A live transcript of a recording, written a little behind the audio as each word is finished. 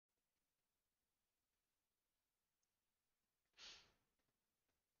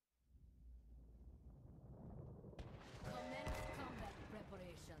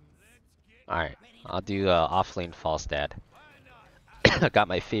Alright, I'll do offlane Falstad. I got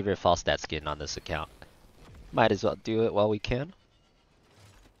my favorite Falstad skin on this account. Might as well do it while we can.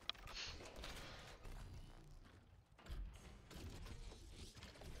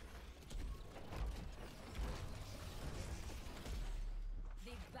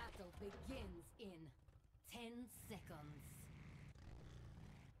 The battle begins in 10 seconds.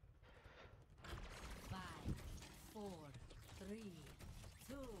 5, 4, 3,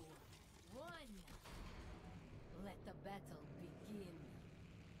 2, 1. Let the battle begin.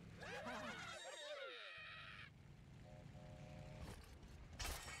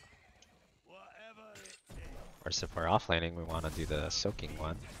 Of course, if we're offlaning, we want to do the soaking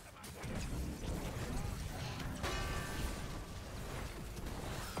one.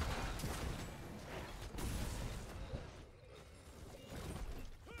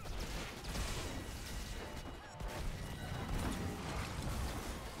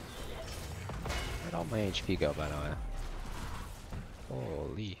 Where'd all my HP go, by the way?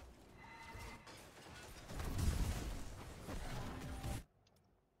 Holy.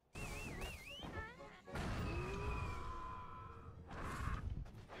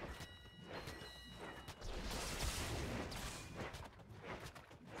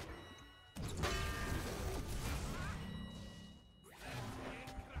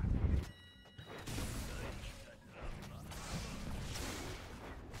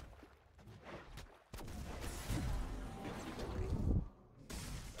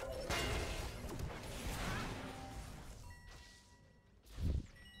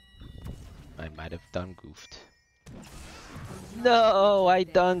 I might have done goofed. No, I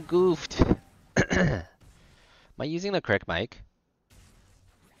done goofed. Am I using the correct mic?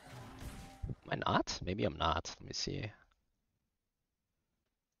 Am I not? Maybe I'm not. Let me see.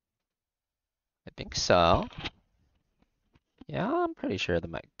 I think so. Yeah, I'm pretty sure the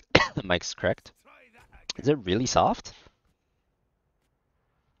mic the mic's correct. Is it really soft?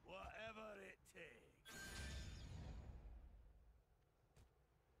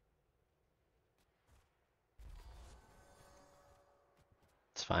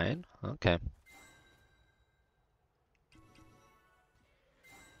 It's fine. Okay.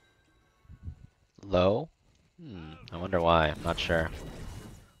 Low? I wonder why. I'm not sure.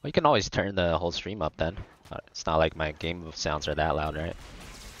 Well, you can always turn the whole stream up then. It's not like my game sounds are that loud, right?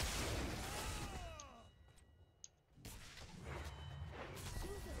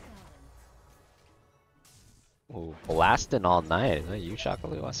 Ooh, blasting all night. Is that you,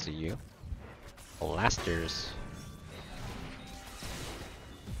 Shakalu? I see you. Blasters.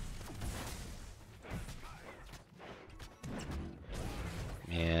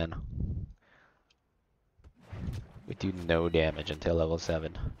 Man. We do no damage until level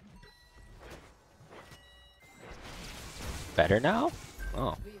 7. Better now?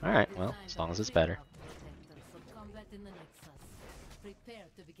 Oh, alright, well, as long as it's better. Prepare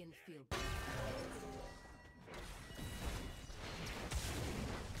to begin field.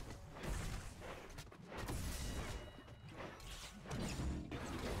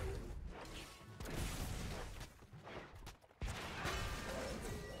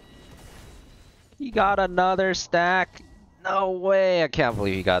 He got another stack. No way! I can't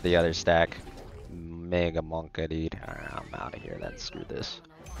believe he got the other stack. Mega monka, dude. Alright, I'm out of here then. Screw this.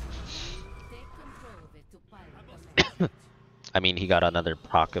 I mean, he got another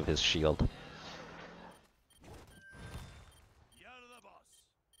proc of his shield.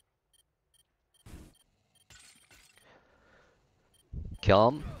 Kill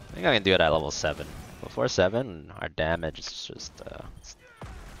him? I think I can do it at level 7. Before 7, our damage is just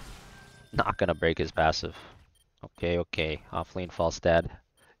not gonna break his passive. Okay, okay. Offlane Falstad.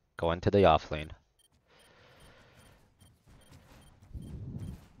 Go into the offlane.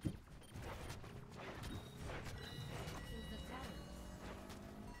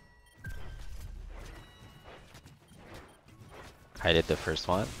 Kited the first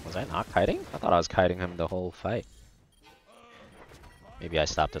one. Was I not kiting? I thought I was kiting him the whole fight. Maybe I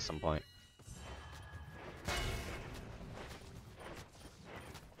stopped at some point.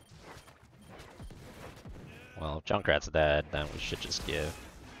 Well, if Junkrat's dead, then we should just give.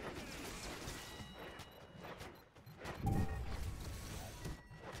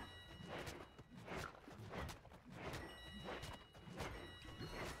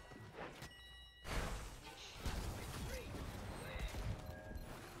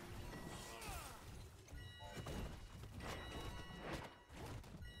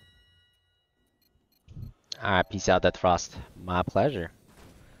 Alright, peace out, Death Frost. My pleasure.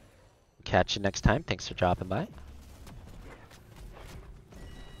 Catch you next time. Thanks for dropping by.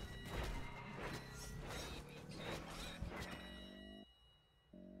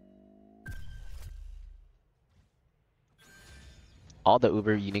 All the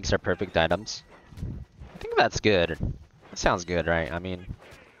Uber uniques are perfect items. I think that's good. That sounds good, right? I mean,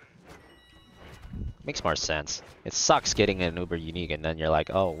 makes more sense. It sucks getting an Uber unique and then you're like,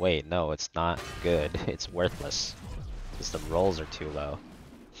 oh wait, no, it's not good. It's worthless. Because the rolls are too low.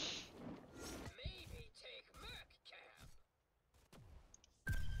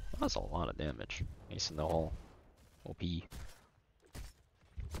 That's a lot of damage. Ace in the hole. OP.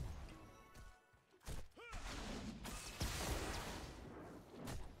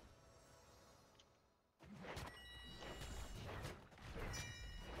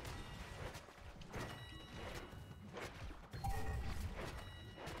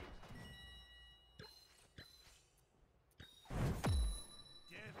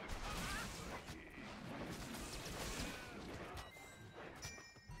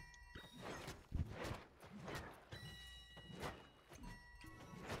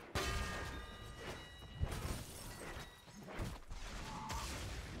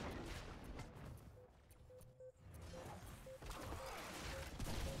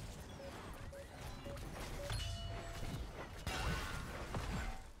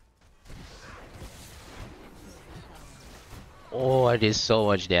 Oh, I did so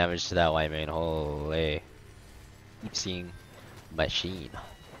much damage to that white main. Holy. Keep seeing machine.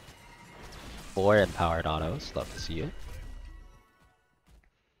 4 empowered autos. Love to see it.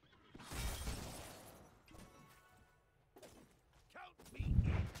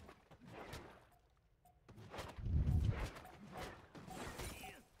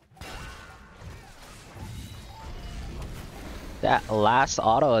 That last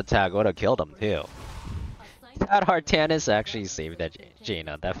auto attack would have killed him too. That Artanis actually saved that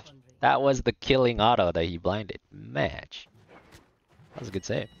Jaina. That was the killing auto that he blinded. Match. That was a good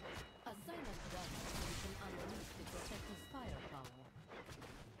save. I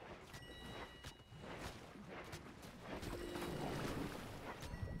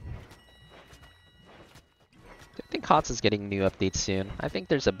think HOTS is getting new updates soon. I think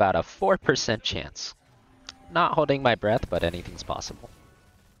there's about a 4% chance. Not holding my breath, but anything's possible.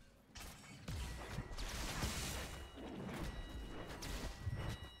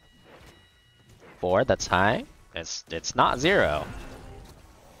 Four, that's high. It's not 0.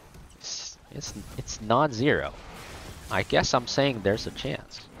 It's not 0. I guess I'm saying there's a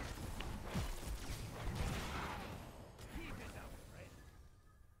chance.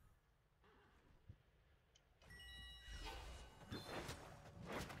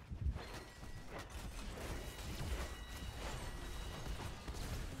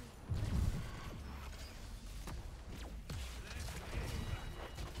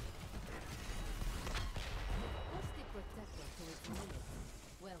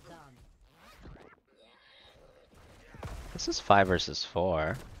 This is 5 versus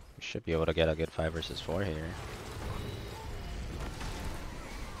 4. We should be able to get a good 5 versus 4 here.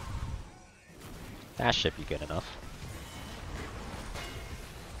 That should be good enough.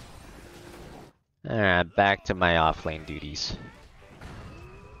 Alright, back to my offlane duties.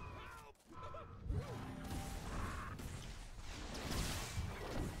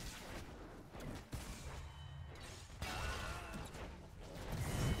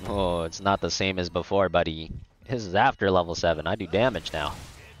 Oh, it's not the same as before, buddy. This is after level 7. I do damage now.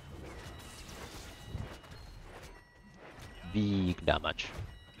 Big damage.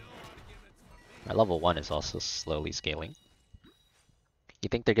 My level 1 is also slowly scaling. You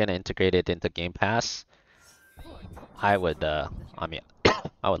think they're gonna integrate it into Game Pass? I would, I mean,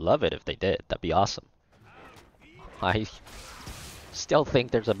 I would love it if they did. That'd be awesome. I still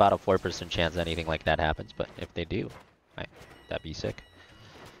think there's about a 4% chance anything like that happens, but if they do, that'd be sick.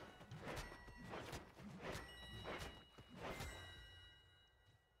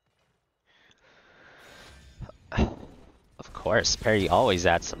 Of course, Perry always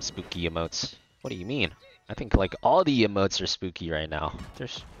adds some spooky emotes. What do you mean? I think like all the emotes are spooky right now.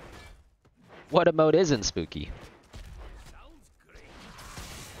 What emote isn't spooky?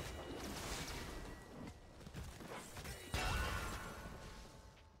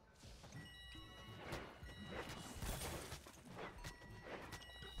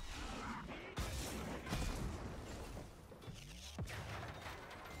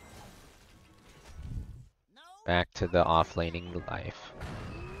 Back to the offlaning life.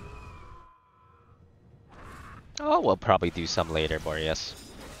 Oh, we'll probably do some later, Boreas.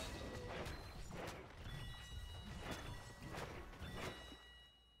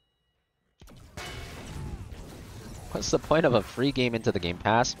 What's the point of a free game into the Game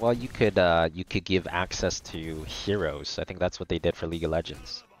Pass? Well, you could give access to heroes. I think that's what they did for League of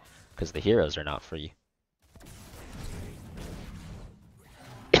Legends, because the heroes are not free.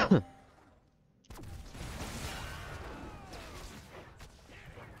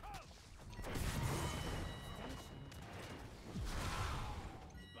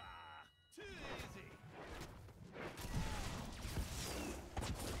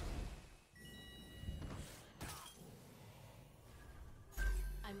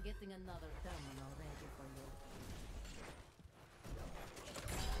 getting another terminal ready for you.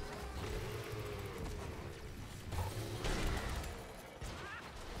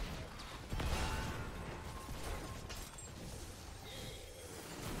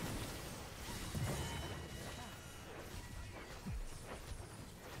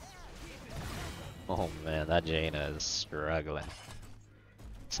 Oh man, that Jaina is struggling.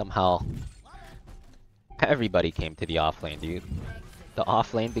 Somehow, everybody came to the off lane, dude. The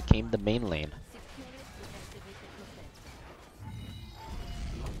off lane became the main lane. Secure it to activate the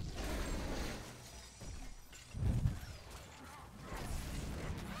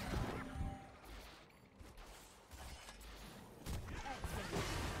protect.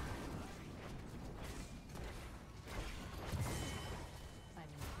 I'm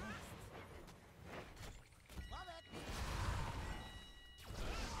impressed.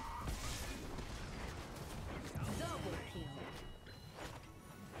 Double kill.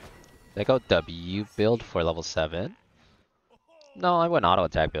 They go W build for level 7. No, I went auto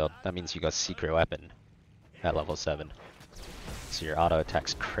attack build. That means you go secret weapon at level 7. So your auto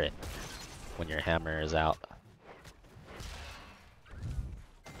attacks crit when your hammer is out.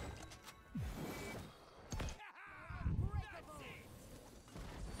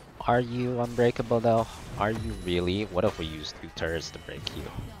 Are you unbreakable though? Are you really? What if we use 2 turrets to break you?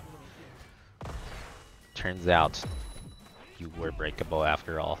 Turns out you were breakable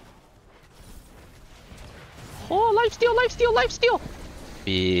after all. Oh, lifesteal, lifesteal, lifesteal!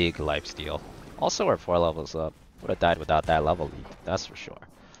 Big lifesteal. Also, we're 4 levels up. Would have died without that level lead, that's for sure.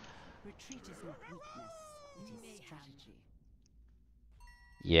 Retreat is not weakness, it is strategy.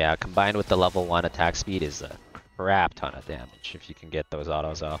 Yeah, combined with the level 1 attack speed is a crap ton of damage if you can get those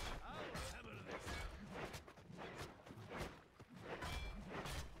autos off.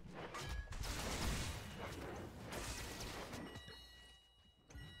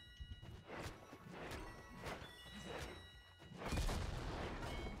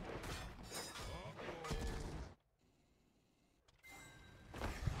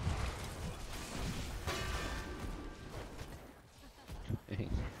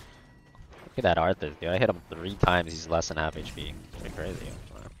 Look at that Arthur, dude. I hit him 3 times, he's less than half HP. It's pretty crazy.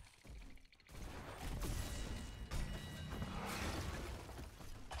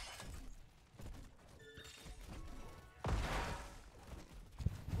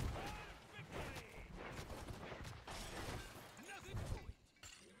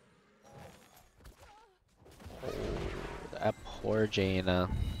 Oh, that poor Jaina.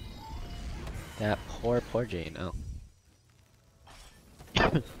 That poor Jaina.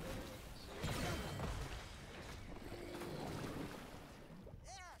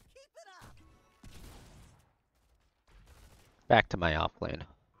 Back to my off lane.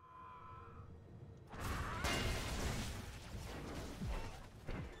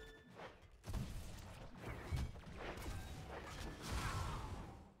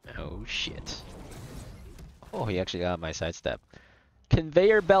 Oh shit. Oh, he actually got my sidestep.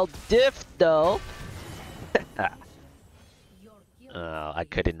 Conveyor belt diff though. I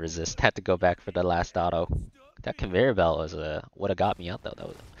couldn't resist. Had to go back for the last auto. That conveyor belt was would have got me out though. That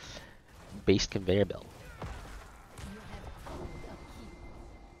was a base conveyor belt.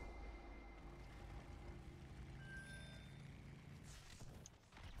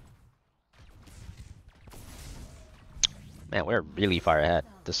 Man, we're really far ahead.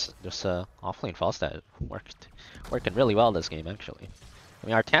 This offlane Falstad working really well this game actually. I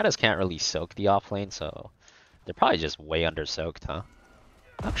mean, our Tannas can't really soak the offlane, so they're probably just way under soaked, huh?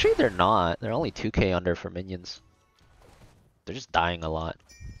 Actually, they're not. They're only 2k under for minions. They're just dying a lot.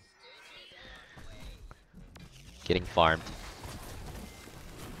 Getting farmed.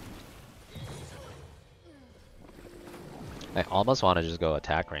 I almost want to just go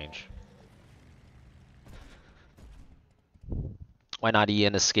attack range. Why not E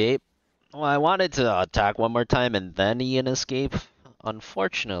and escape? Well, I wanted to attack one more time and then E and escape.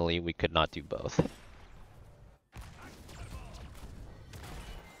 Unfortunately, we could not do both.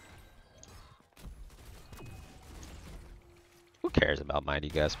 Who cares about Mighty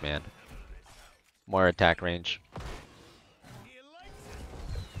Gust, man? More attack range.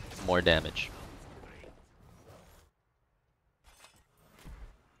 More damage.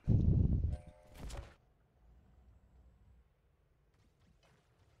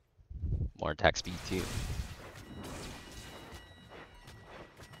 More attack speed too.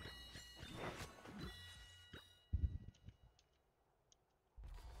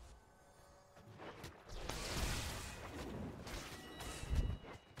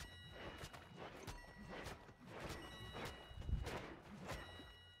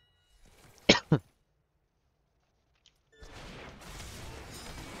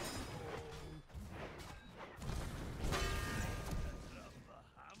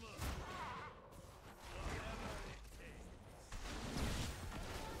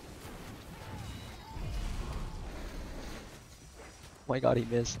 my god, he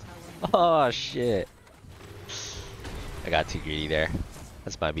missed. Oh shit. I got too greedy there.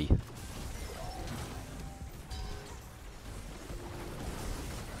 That's my B.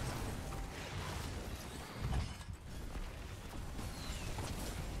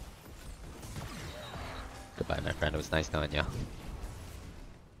 Goodbye, my friend. It was nice knowing you.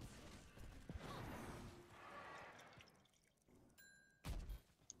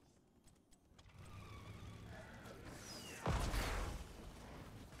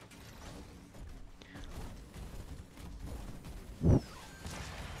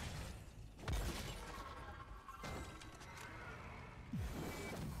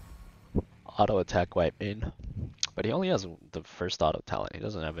 Auto attack white main. But he only has the first auto talent. He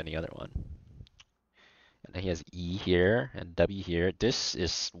doesn't have any other one. And then he has E here and W here. This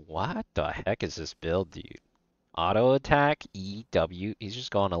is, what the heck is this build, dude? Auto attack, E, W. He's just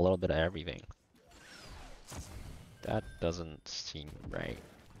going a little bit of everything. That doesn't seem right.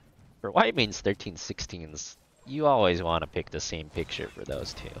 For white mains 13-16s, you always want to pick the same picture for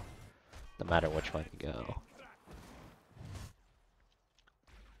those two. No matter which one you go.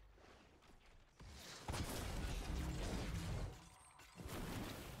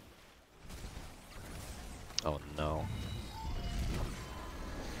 Oh no.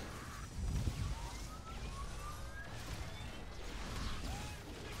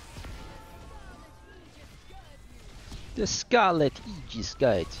 The Scarlet Aegis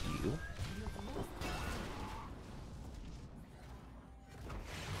guides you.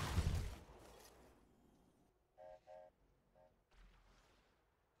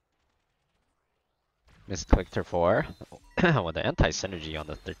 Misclicked her 4. Well, the anti-synergy on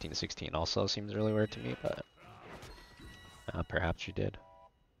the 13-16 also seems really weird to me, but perhaps you did.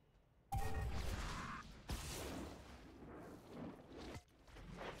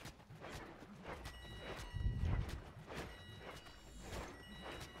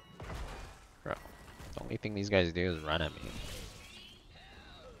 Bro, the only thing these guys do is run at me.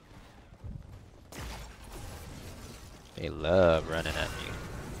 They love running at me.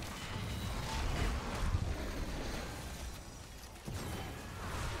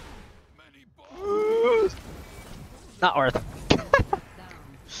 Not worth.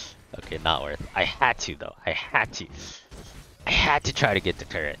 Okay, not worth. I had to though. I had to. I had to try to get the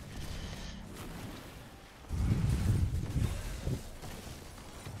turret.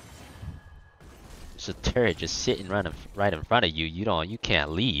 There's a turret just sitting right in front of you. You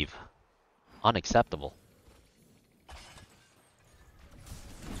can't leave. Unacceptable.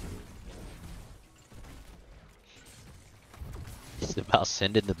 It's about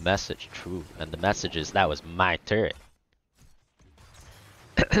sending the message, true. And the message is that was my turret.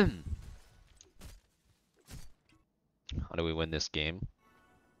 How do we win this game?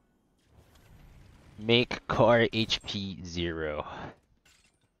 Make core HP 0.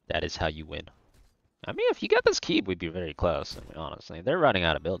 That is how you win. I mean, if you get this keep, we'd be very close. I mean, honestly, they're running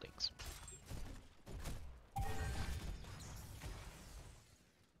out of buildings.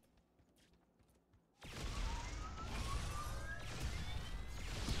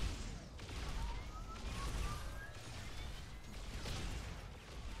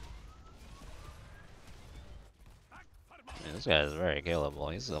 Man, this guy is very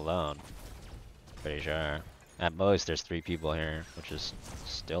killable. He's alone. Pretty sure. At most, there's 3 people here, which is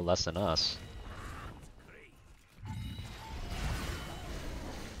still less than us.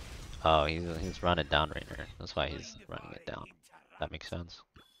 Oh, he's running down right here. That's why he's running it down. That makes sense.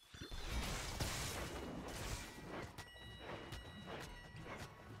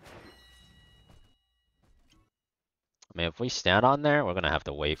 I mean, if we stand on there, we're gonna have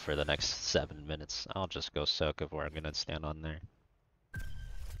to wait for the next 7 minutes. I'll just go soak if we're gonna stand on there.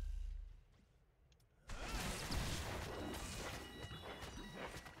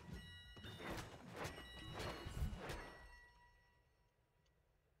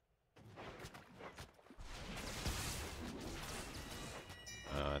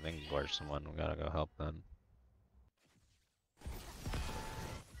 I think there's someone. We gotta go help them.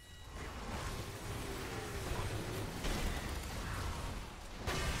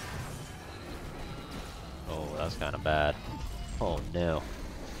 Oh, that's kind of bad. Oh no.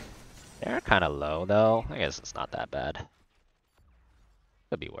 They're kind of low though. I guess it's not that bad.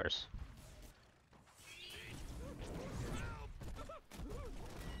 Could be worse.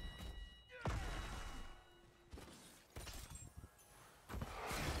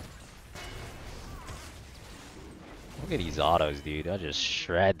 Look at these autos, dude. I just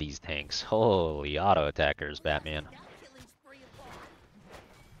shred these tanks. Holy auto attackers, Batman.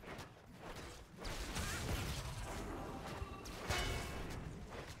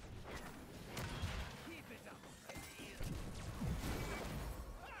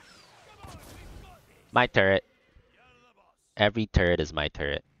 My turret. Every turret is my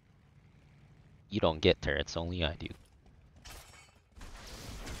turret. You don't get turrets, only I do.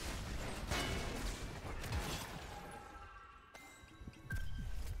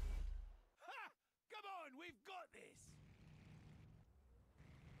 Come on, we've got this.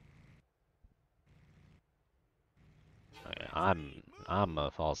 I'm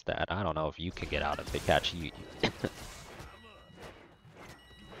a Falstad. I don't know if you can get out if they catch you. Sounds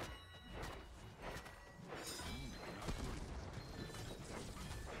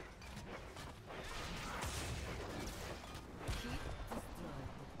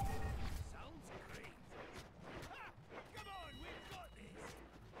great. Come on, we've got this.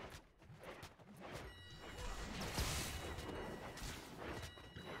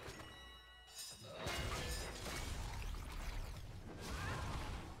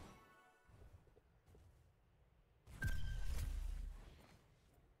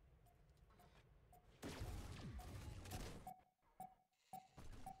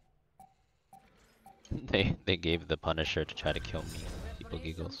 They gave the Punisher to try to kill me. People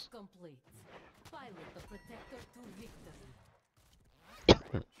giggles. Complete. Pilot the protector to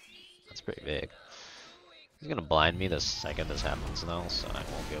victory. That's pretty big. He's gonna blind me the second this happens though, so I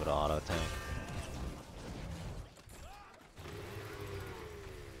won't be able to auto attack.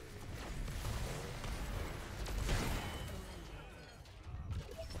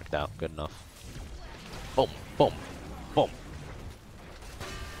 Worked out, good enough. Boom, boom, boom.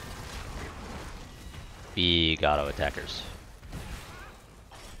 Big auto attackers.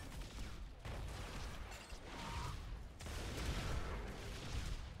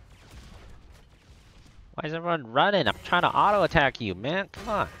 Why is everyone running? I'm trying to auto attack you, man. Come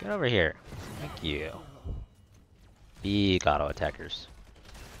on, get over here. Thank you. Big auto attackers.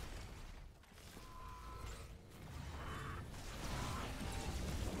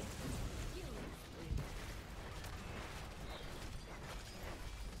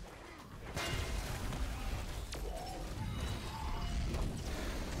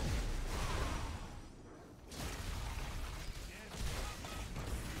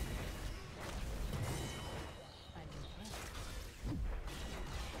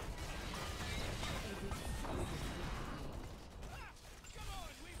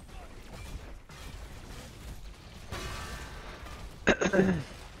 You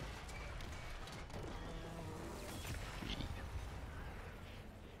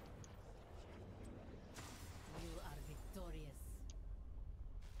are victorious.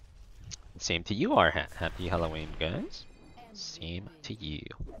 Same to you, our happy Halloween, guys. Same to you.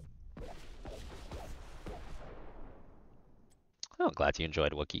 Oh, glad you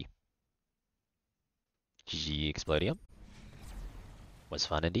enjoyed Wookiee. GG Explodium. Was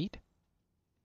fun indeed.